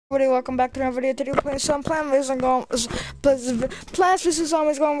Everybody, welcome back to another video. Today we're playing some Plants vs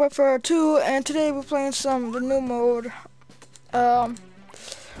Zombies Going Warfare 2, and today we're playing the new mode. We're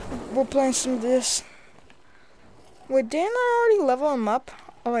playing some of this. Wait, didn't I already level him up?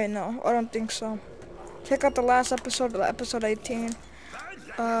 Oh wait, no, I don't think so. Check out the last episode, episode 18.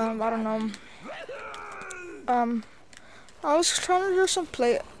 I don't know. I was trying to do some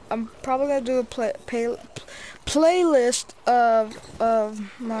I'm probably gonna do a playlist of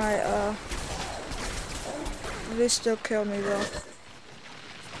my They still killed me though.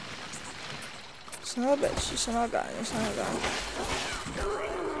 Son of a bitch, son of a gun, son of a gun.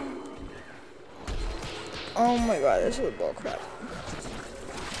 Oh my god, this is bull crap.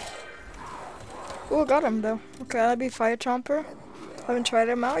 Oh, got him though. Okay, that'd be Fire Chomper. Haven't tried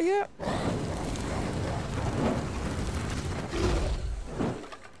him out yet.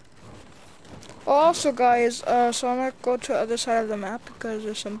 Also guys, so I'm gonna go to the other side of the map because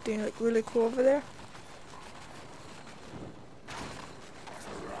there's something like really cool over there.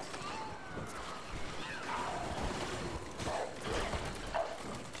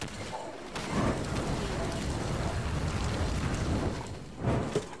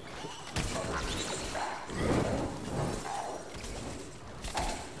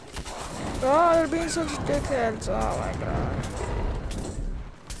 Oh, they're being such dickheads. Oh my god.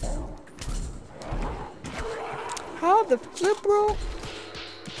 How the flip, bro?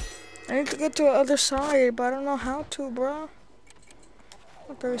 I need to get to the other side, but I don't know how to, bro.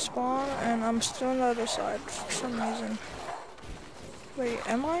 Have to respawn, and I'm still on the other side for some reason. Wait,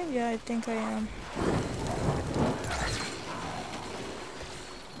 am I? Yeah, I think I am.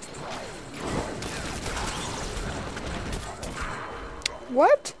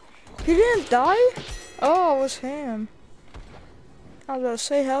 What? He didn't die? Oh, it was him. I was about to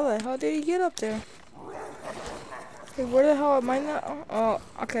say, how the hell did he get up there? Hey, where the hell am I now? Oh,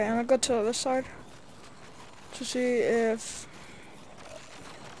 okay, I'm gonna go to the other side to see if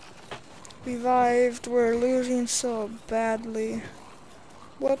revived. We're losing so badly.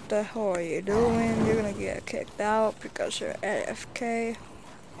 What the hell are you doing? You're gonna get kicked out because you're AFK.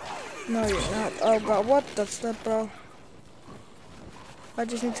 No, you're not. Oh god, what the flip, bro? I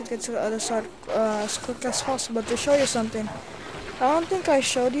just need to get to the other side as quick as possible to show you something. I don't think I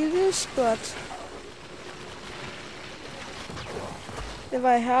showed you this, but if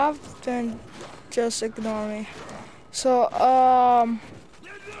I have, then just ignore me. So,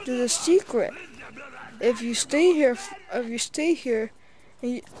 there's a secret. If you stay here,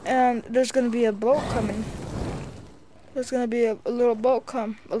 and there's gonna be a boat coming. There's gonna be a little boat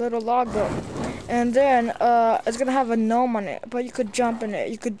a little log boat. And then, it's gonna have a gnome on it, but you could jump in it.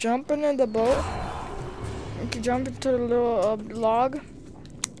 You could jump in the boat. You could jump into the little log.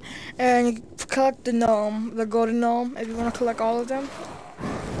 And you collect the gnome, the golden gnome, if you wanna collect all of them.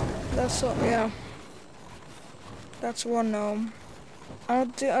 That's all, yeah. That's one gnome. I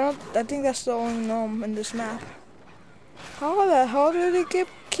think that's the only gnome in this map. How the hell did they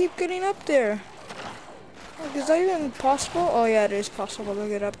keep getting up there? Like, is that even possible? Oh yeah, it is possible to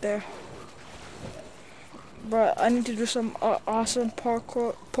get up there. But I need to do some awesome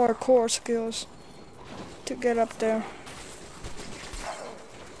parkour skills to get up there.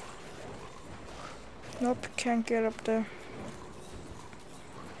 Nope, can't get up there.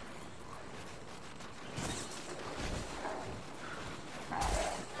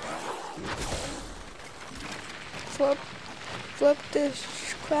 Flip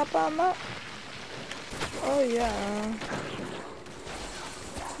this crap on up. Oh yeah.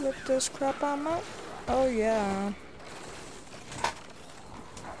 Flip this crap on up. Oh yeah.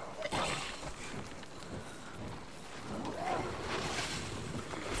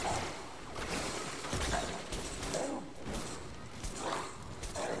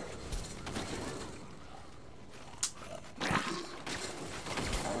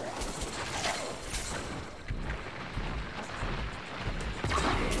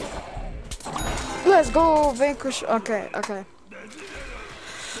 Let's go, vanquish. Okay. Okay,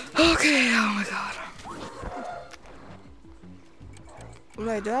 oh my god.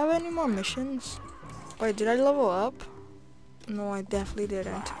 Wait, do I have any more missions? Wait, did I level up? No, I definitely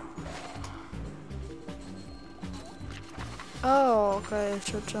didn't. Oh, okay,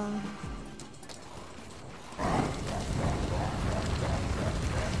 church on.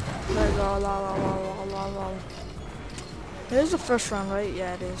 There you go, la. It is the first round, right?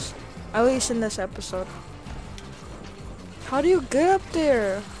 Yeah, it is. At least in this episode. How do you get up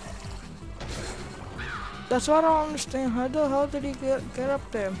there? That's what I don't understand. How the hell did he get up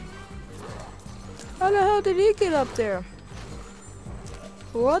there? How the hell did he get up there?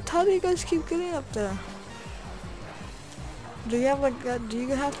 What? How do you guys keep getting up there? Do you have like do you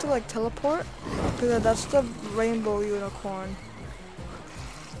have to like teleport? Because that's the rainbow unicorn.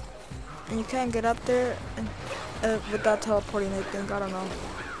 And you can't get up there and, without teleporting, I think. I don't know.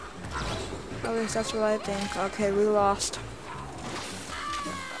 At least that's what I think. Okay, we lost.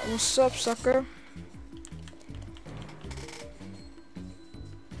 What's up, sucker?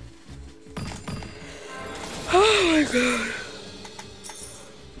 Oh my god.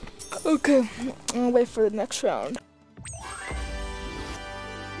 Okay, I'll wait for the next round.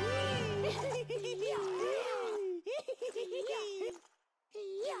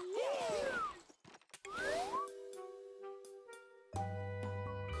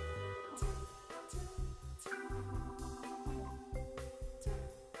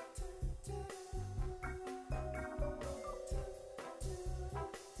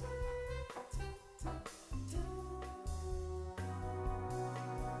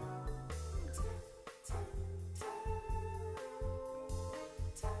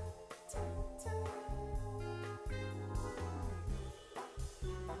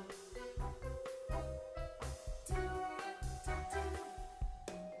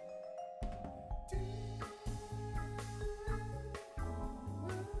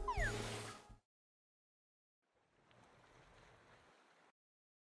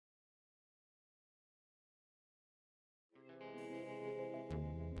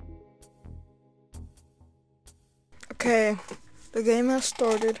 Okay, the game has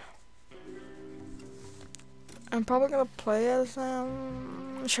started. I'm probably gonna play as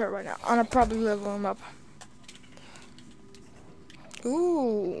sure right now. I'm gonna probably level him up.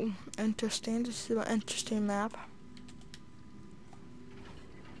 Ooh, interesting. This is an interesting map.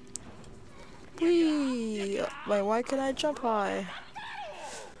 Whee! Wait, why can I jump high?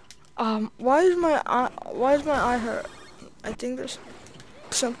 Why is my eye hurt? I think there's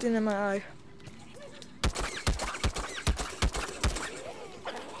something in my eye.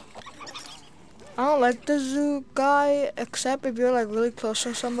 I don't like the zoo guy, except if you're like really close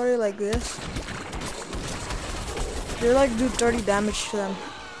to somebody like this. You like do 30 damage to them.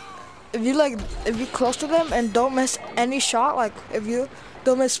 If you're close to them and don't miss any shot, like if you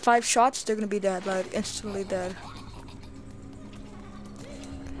don't miss 5 shots, they're gonna be dead, like instantly dead.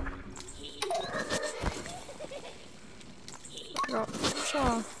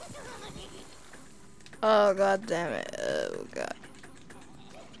 Oh god damn it. Oh god.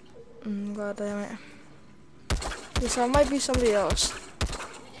 God damn it. This might be somebody else.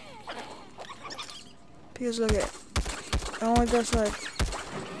 Because look at it. Only does like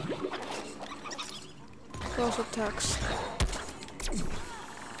close attacks.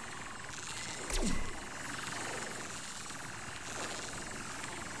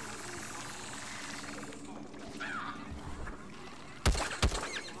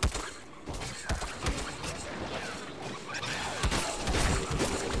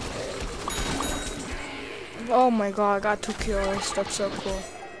 Oh my god, I got 2 kills. That's so cool.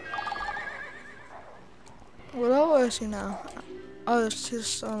 What level is he now? Oh,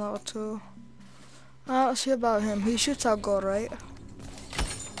 he's on level 2. Let's see about him. He shoots out gold, right?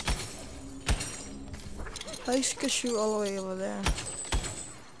 At least he can shoot all the way over there.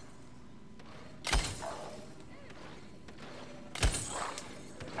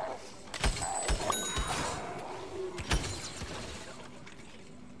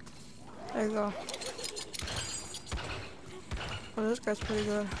 There you go. Oh, this guy's pretty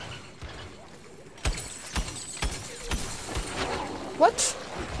good. What?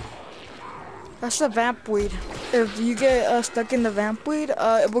 That's the vamp weed. If you get stuck in the vamp weed,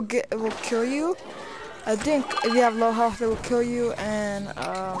 it will kill you. I think if you have low health, it will kill you, and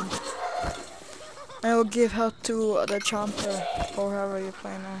it will give health to the chomper or whoever you're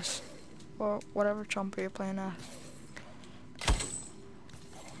playing as, or whatever chomper you're playing as.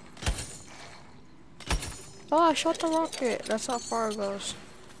 Oh, I shot the rocket. That's how far it goes.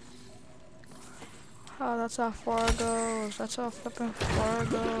 Oh, that's how far it goes. That's how flipping far it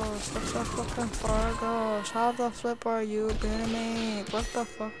goes. That's how flipping far it goes. How the flip are you beating me? What the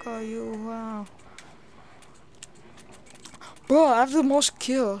fuck are you? Wow. Bro, I have the most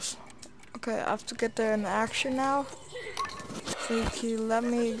kills. Okay, I have to get there in action now. So if you let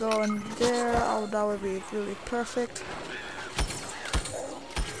me go in there, that would be really perfect.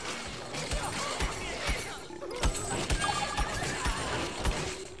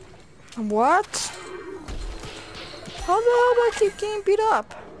 What? How the hell do I keep getting beat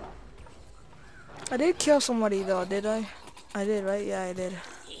up? I did kill somebody though, did I? I did, right? Yeah, I did.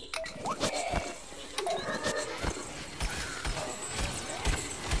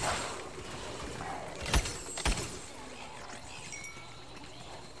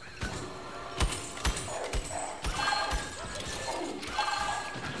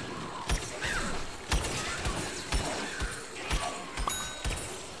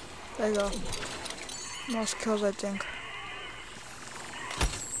 There you go. Most kills, I think.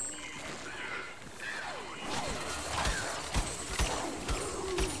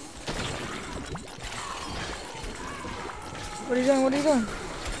 What are you doing? What are you doing?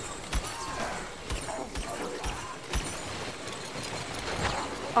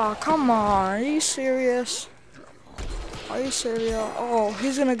 Oh, come on. Are you serious? Are you serious? Oh,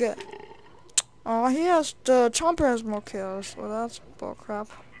 he's gonna get... Oh, the Chomper has more kills. Well, that's bullcrap.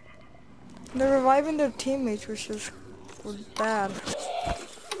 They're reviving their teammates, which is bad.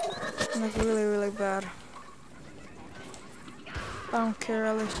 Like, really, really bad. I don't care,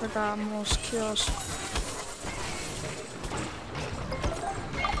 at least I got most kills.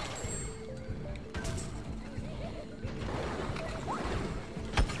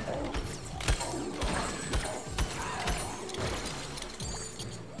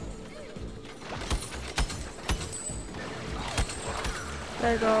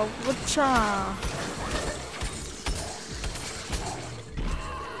 There you go. Whatcha?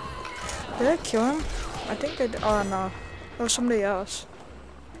 Did I kill him? I think I did. Oh no. It was somebody else.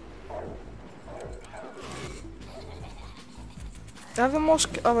 I have the most.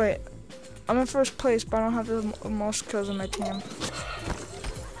 Oh wait. I'm in first place, but I don't have the most kills on my team.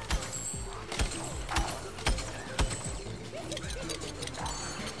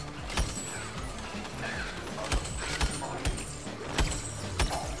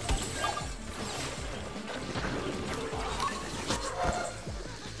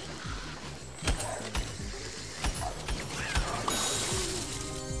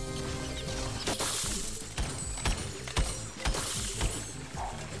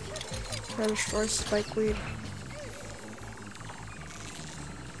 I destroy Spikeweed.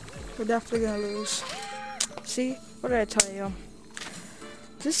 We're definitely gonna lose. See? What did I tell you?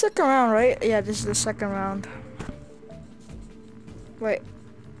 This is the second round, right? Yeah, this is the second round. Wait.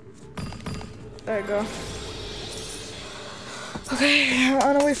 There you go. Okay, I'm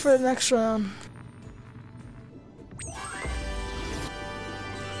gonna wait for the next round.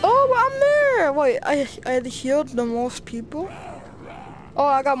 Oh, I'm there! Wait, I had healed the most people? Oh,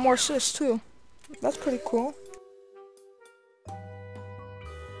 I got more assists too. That's pretty cool.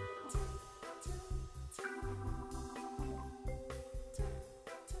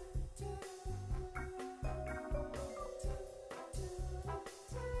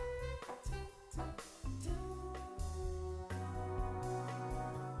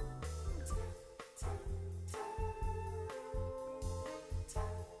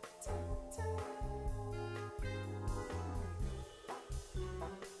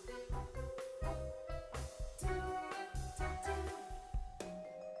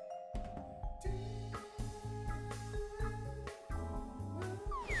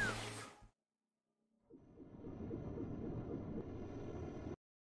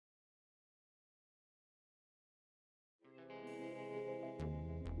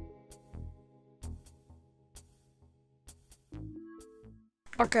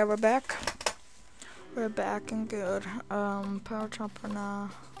 Okay, we're back. We're back and good. Power Chomper now.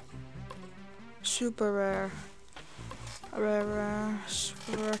 Super rare. Rare,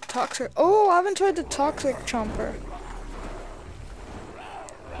 super rare. Toxic. Oh, I haven't tried the Toxic Chomper.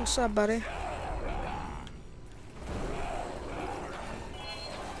 What's up, buddy?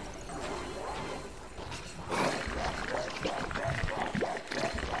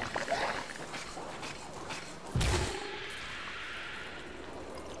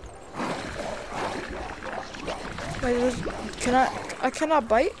 Wait, I cannot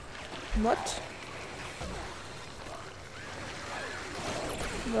bite? What?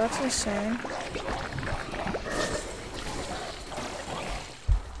 That's insane.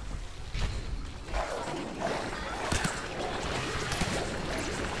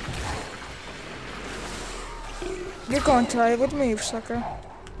 You're going to die with me, sucker.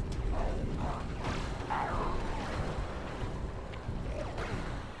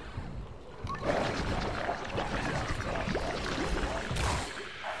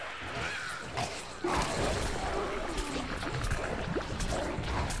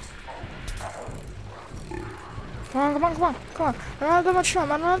 Come on, come on, come on, come on. I don't have that much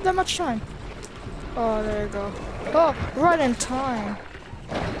time. I don't have that much time. Oh, there you go. Oh, right in time.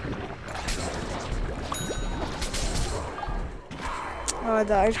 Oh, I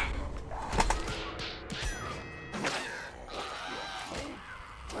died.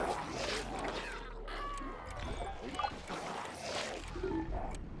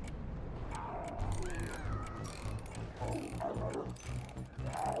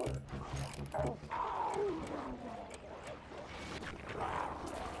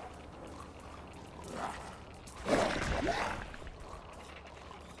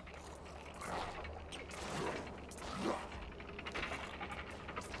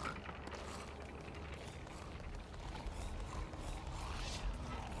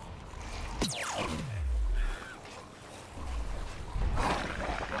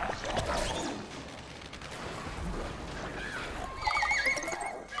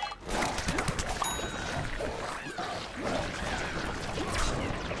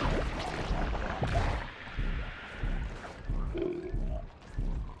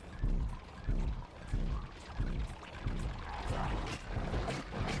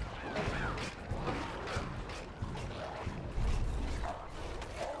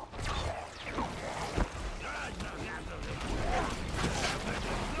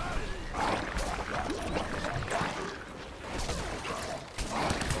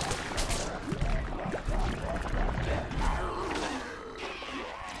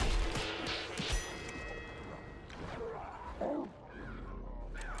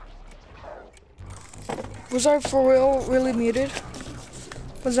 Was I for real really muted?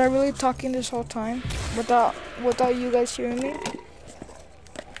 Was I really talking this whole time without you guys hearing me?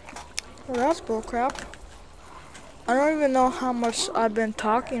 Well, that's bullcrap. I don't even know how much I've been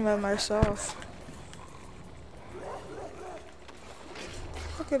talking by myself.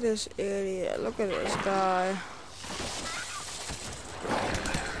 Look at this idiot. Look at this guy.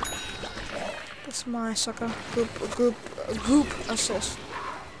 That's my sucker. Group assist.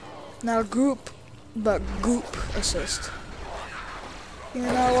 Not group, but goop assist. You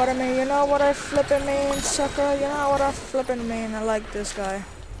know what I mean? You know what I flippin' mean, sucker? You know what I flippin' mean? I like this guy.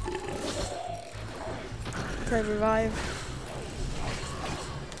 Okay, revive.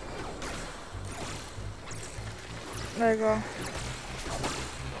 There you go.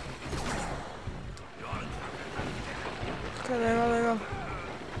 Okay, there you go, there you go.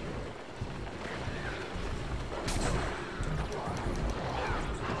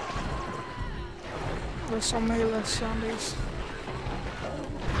 There's so many less zombies.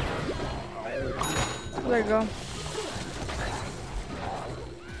 There you go.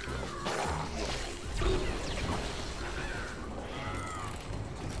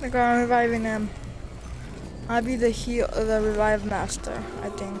 Like I'm reviving them. I'll be the revive master, I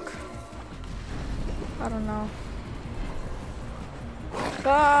think. I don't know.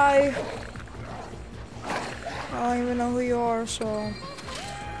 Bye! I don't even know who you are, so...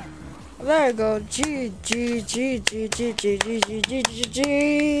 There you go. G.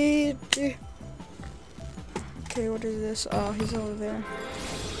 Okay, what is this? Oh, he's over there.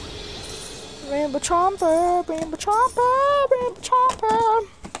 Rainbow Chomper, Rainbow Chomper, Rainbow Chomper.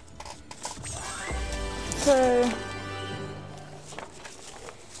 Okay.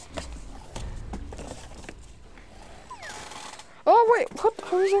 Oh wait, what?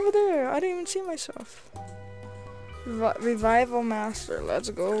 Who's over there? I didn't even see myself. Revival Master,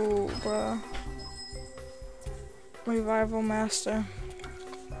 let's go, bruh. Revival Master.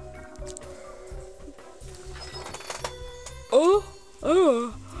 Oh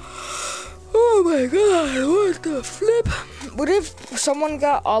my god, what the flip? What if someone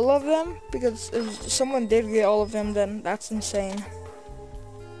got all of them? Because if someone did get all of them, then that's insane.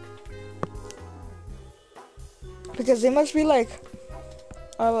 Because they must be like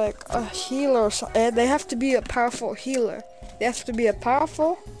a healer or something. They have to be a powerful healer. They have to be a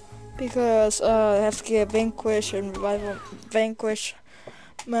powerful because they have to get Vanquish and Revival, Vanquish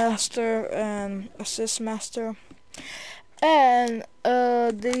Master and Assist Master. And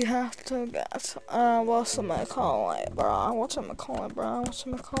they have to get what's it call it, bro? What's it call it, bro? What's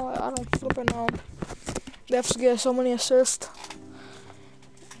it call it? I don't flipping know. They have to get so many assists.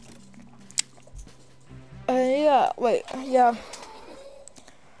 Yeah, wait, yeah.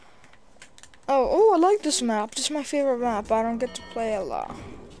 Oh, I like this map. This is my favorite map. I don't get to play a lot.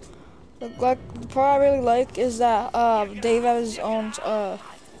 The part I really like is that Dave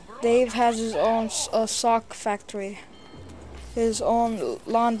has his own sock factory. His own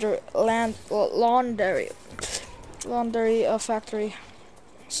laundry factory.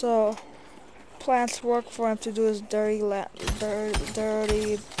 So plants work for him to do his dirty.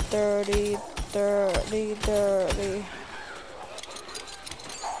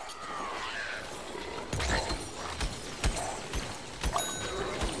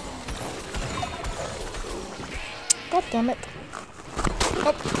 God damn it.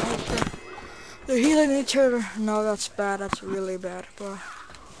 Oh, okay. They're healing each other. No, that's bad. That's really bad, bro.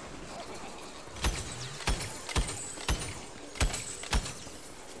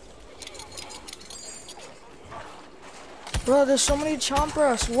 Bro, there's so many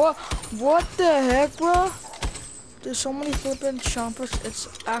chompers. What the heck, bro? There's so many flipping chompers. It's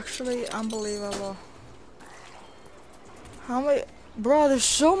actually unbelievable. How many? Bro, there's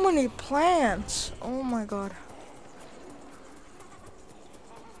so many plants. Oh my god.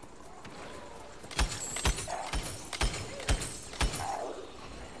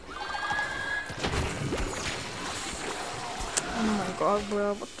 god,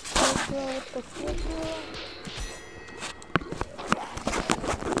 bro. What the fuck, bro? What the fuck, bro?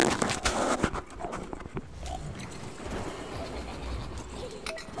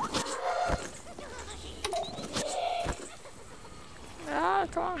 Ah,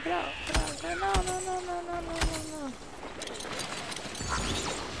 come on, get out. Get out. Get out. No, no, no, no, no, no, no, no.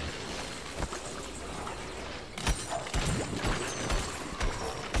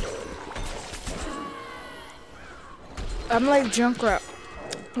 I'm like Junkrat.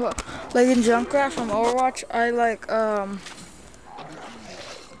 Well, like in Junkrat from Overwatch,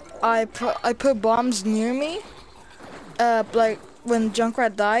 I put bombs near me. Like when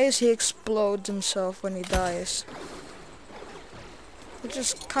Junkrat dies, he explodes himself when he dies. Which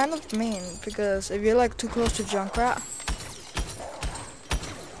is kind of mean because if you're like too close to Junkrat,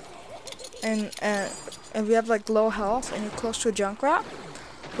 and if you have like low health and you're close to a Junkrat,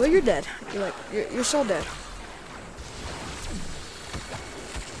 well, you're dead. You're so dead.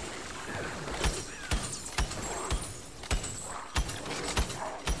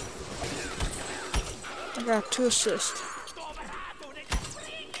 I got 2 assists.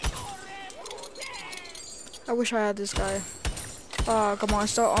 I wish I had this guy. Oh, come on,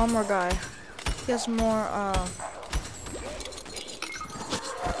 it's the armor guy. He has more,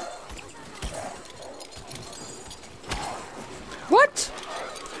 What?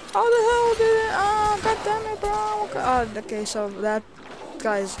 How the hell did it? Oh, god damn it, bro. Okay, so that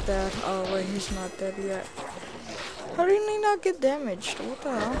guy's dead. Oh, wait, he's not dead yet. How did he not get damaged? What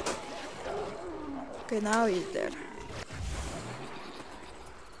the hell? Okay, now he's dead.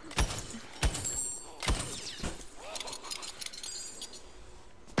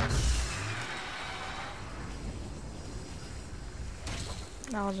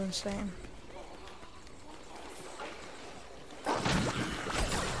 That was insane.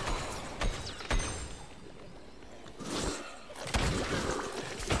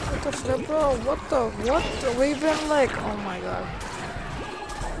 What the flip, bro? What? We've been like, oh my god.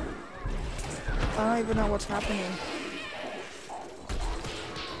 I don't even know what's happening.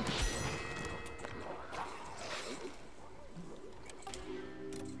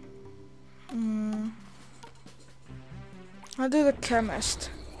 I'll do the chemist.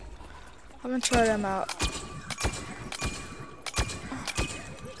 I'm gonna try them out.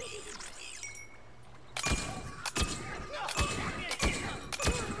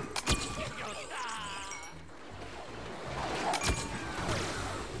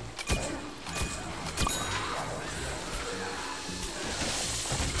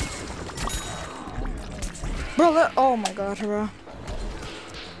 Bro, oh my god, bro.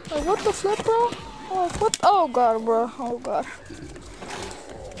 Oh, what the flip, bro? Oh, what? Oh god, bro. Oh god.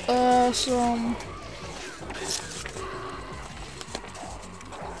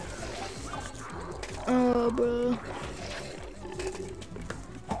 Bro.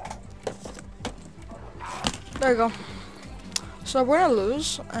 There you go. So we're gonna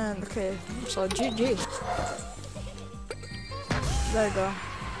lose, and okay, so GG. There you go.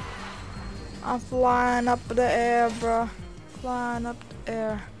 I'm flying up the air, bro. Flying up the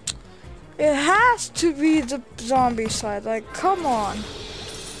air. It has to be the zombie side. Like, come on.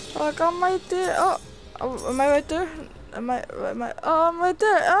 Like, I'm right there. Oh, am I right there? Am I? Oh, I'm right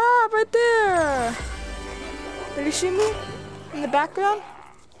there. Ah, right there. Did you see me in the background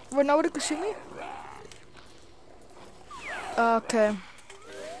where nobody could see me? Okay.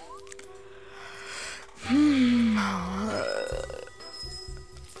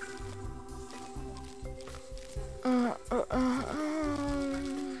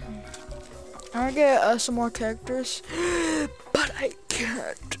 I'm gonna get some more characters, but I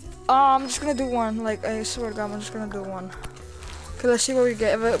can't. I'm just gonna do one. Like, I swear to God, I'm just gonna do one. Okay, let's see what we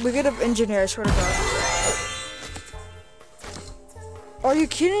get. If we get an engineer, I swear to God. Are you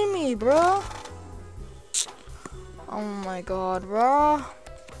kidding me, bro? Oh my God, bro.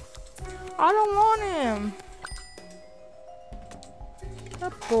 I don't want him.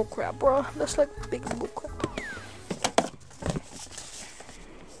 That bullcrap, bro. That's like big bullcrap.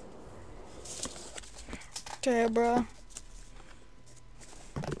 Okay, bro.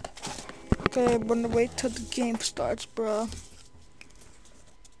 Okay, I'm gonna wait till the game starts, bro.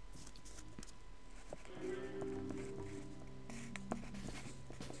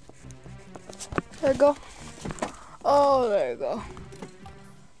 There you go. Oh, there you go.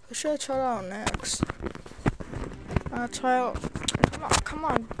 Who should I try out next? I'll try out. Come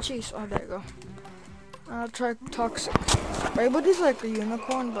on, jeez. Oh, there you go. I'll try Toxic. Everybody's like a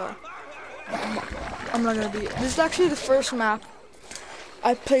unicorn, but I'm not gonna be. This is actually the first map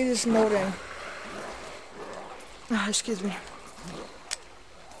I play this mode in. Ah, excuse me.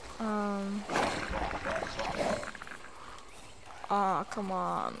 Ah, come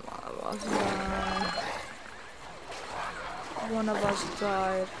on. One of us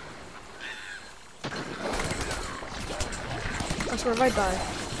died. I swear if I die.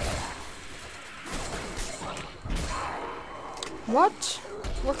 What?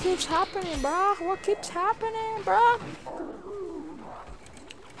 What keeps happening, bruh? What keeps happening, bruh?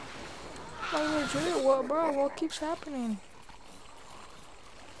 Like legit, what, bro? What keeps happening?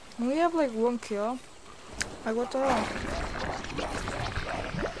 We have like 1 kill. Like what the hell?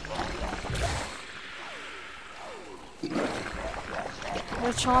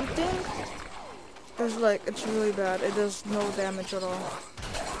 The chomp thing is like, it's really bad. It does no damage at all.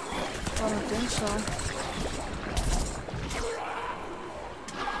 I don't think so.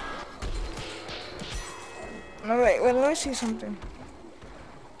 No, wait, let me see something.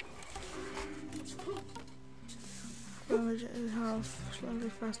 Damage is health, slightly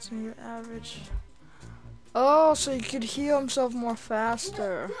faster than your average. Oh, so you could heal himself more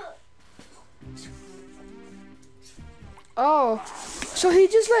faster. Oh, so he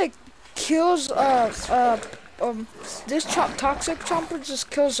just like kills this toxic chomper just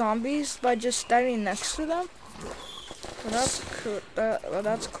kills zombies by just standing next to them. Well, that's cool. Well,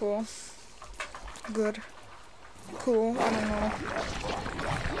 that's cool. Good. Cool. I don't know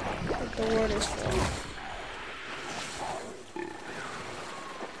what the word is for.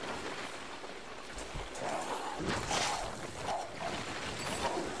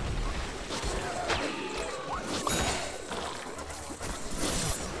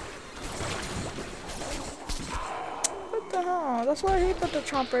 That's why I hate about the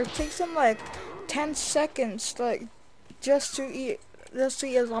chomper. It takes him like 10 seconds, like just to eat a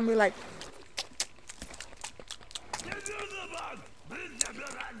zombie. Like,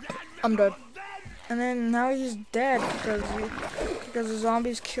 I'm dead. And then now he's dead because the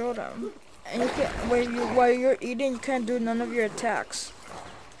zombies killed him. And you can't while you're eating, you can't do none of your attacks.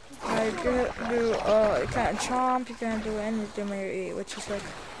 Like you can't do you can't chomp, you can't do anything when you eat, which is like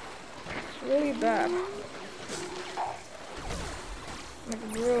really bad. Like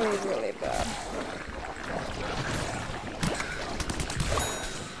really, really bad.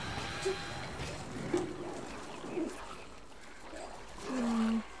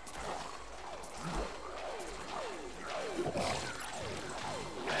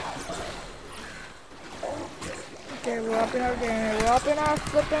 Okay, we're up in our game. We're up in our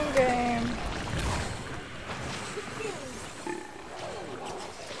flipping game.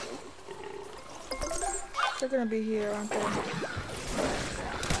 They're gonna be here, aren't they?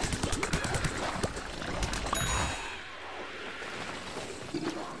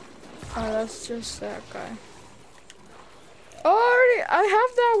 Oh, that's just that guy. Oh, I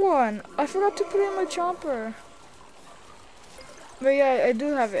have that one. I forgot to put it in my chomper. But yeah, I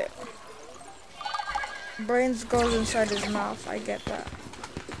do have it. Brains goes inside his mouth. I get that.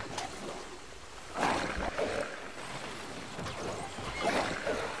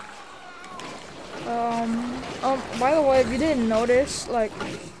 By the way, if you didn't notice, like,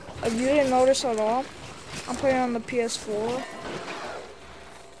 if you didn't notice at all, I'm playing on the PS4.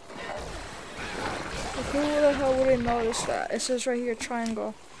 Who the hell wouldn't notice that? It says right here,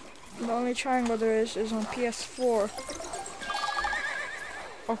 triangle. The only triangle there is on PS4.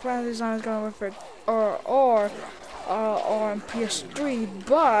 Or Planet Design is gonna refer, or on PS3,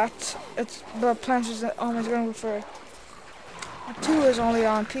 but Planet Design is gonna refer. 2 is only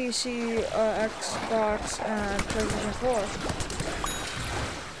on PC, Xbox, and PlayStation 4.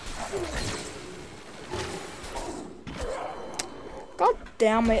 God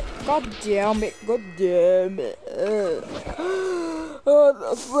damn it. God damn it. God damn it. Oh,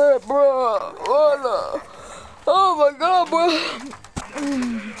 the flip, bro. Oh my god, bro.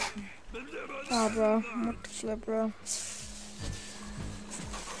 Oh, bro. What the flip, bro.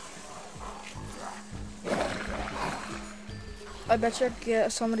 I bet you I could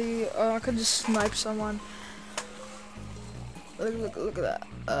get somebody, I could just snipe someone. Look at that.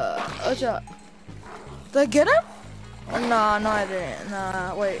 Watch out. Did I get him? Nah, no I didn't.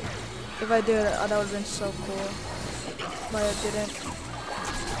 Nah, wait. If I did, that would have been so cool. But I didn't.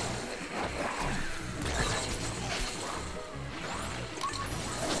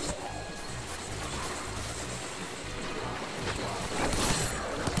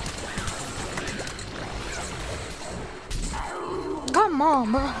 Come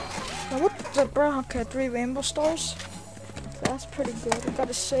on, bro. Now, what the, bro? Okay, 3 rainbow stars. That's pretty good. I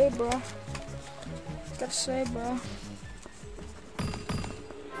gotta say, bro. Gotta say, bro.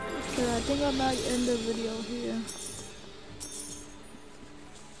 Okay, I think I might end the video here.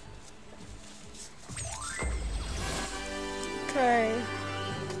 Okay.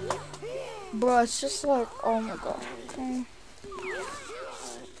 Bro, it's just like, oh my god. Okay.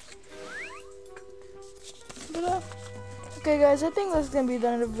 for that. Okay, guys, I think that's gonna be the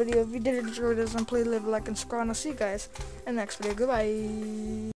end of the video. If you did enjoy this, then please leave a like and subscribe, and I'll see you guys in the next video. Goodbye.